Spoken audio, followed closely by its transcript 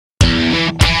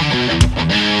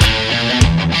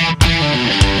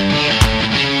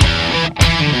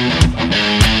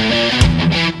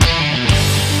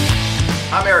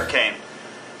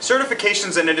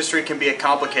Certifications in industry can be a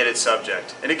complicated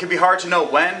subject, and it can be hard to know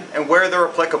when and where they're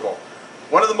applicable.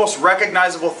 One of the most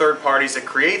recognizable third parties that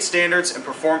create standards and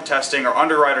perform testing are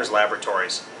Underwriter's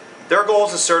Laboratories. Their goal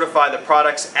is to certify that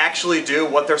products actually do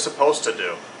what they're supposed to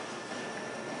do.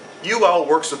 UL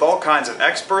works with all kinds of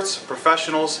experts,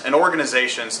 professionals, and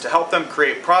organizations to help them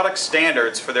create product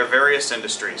standards for their various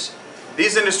industries.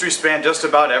 These industries span just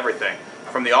about everything,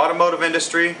 from the automotive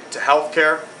industry to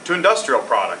healthcare to industrial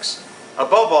products.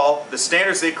 Above all, the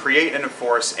standards they create and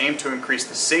enforce aim to increase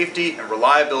the safety and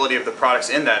reliability of the products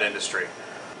in that industry.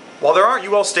 While there aren't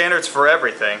UL standards for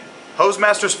everything,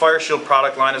 Hosemaster's FireShield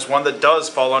product line is one that does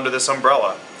fall under this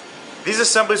umbrella. These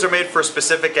assemblies are made for a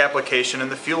specific application in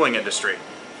the fueling industry.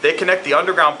 They connect the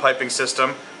underground piping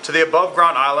system to the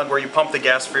above-ground island where you pump the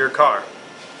gas for your car.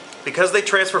 Because they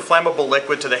transfer flammable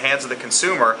liquid to the hands of the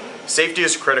consumer, safety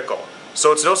is critical,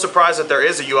 so it's no surprise that there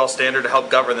is a UL standard to help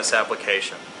govern this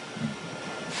application.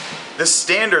 The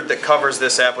standard that covers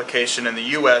this application in the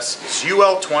US is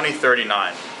UL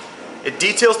 2039. It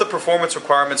details the performance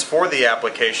requirements for the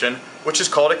application, which is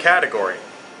called a category.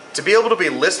 To be able to be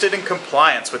listed in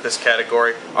compliance with this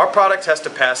category, our product has to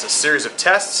pass a series of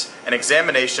tests and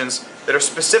examinations that are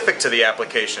specific to the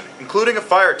application, including a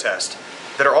fire test,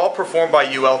 that are all performed by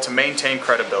UL to maintain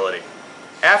credibility.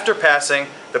 After passing,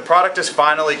 the product is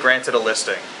finally granted a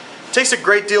listing. It takes a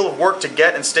great deal of work to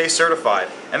get and stay certified,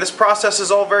 and this process is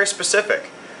all very specific.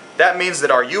 That means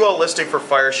that our UL listing for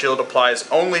FireShield applies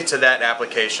only to that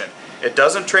application. It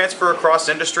doesn't transfer across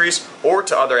industries or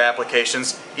to other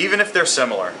applications, even if they're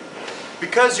similar.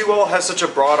 Because UL has such a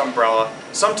broad umbrella,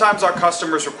 sometimes our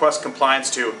customers request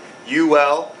compliance to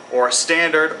UL or a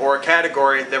standard or a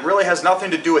category that really has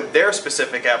nothing to do with their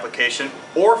specific application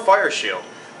or FireShield,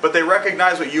 but they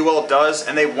recognize what UL does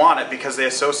and they want it because they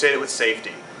associate it with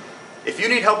safety. If you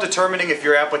need help determining if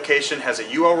your application has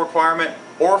a UL requirement,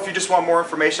 or if you just want more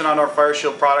information on our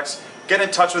FireShield products, get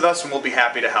in touch with us and we'll be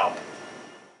happy to help.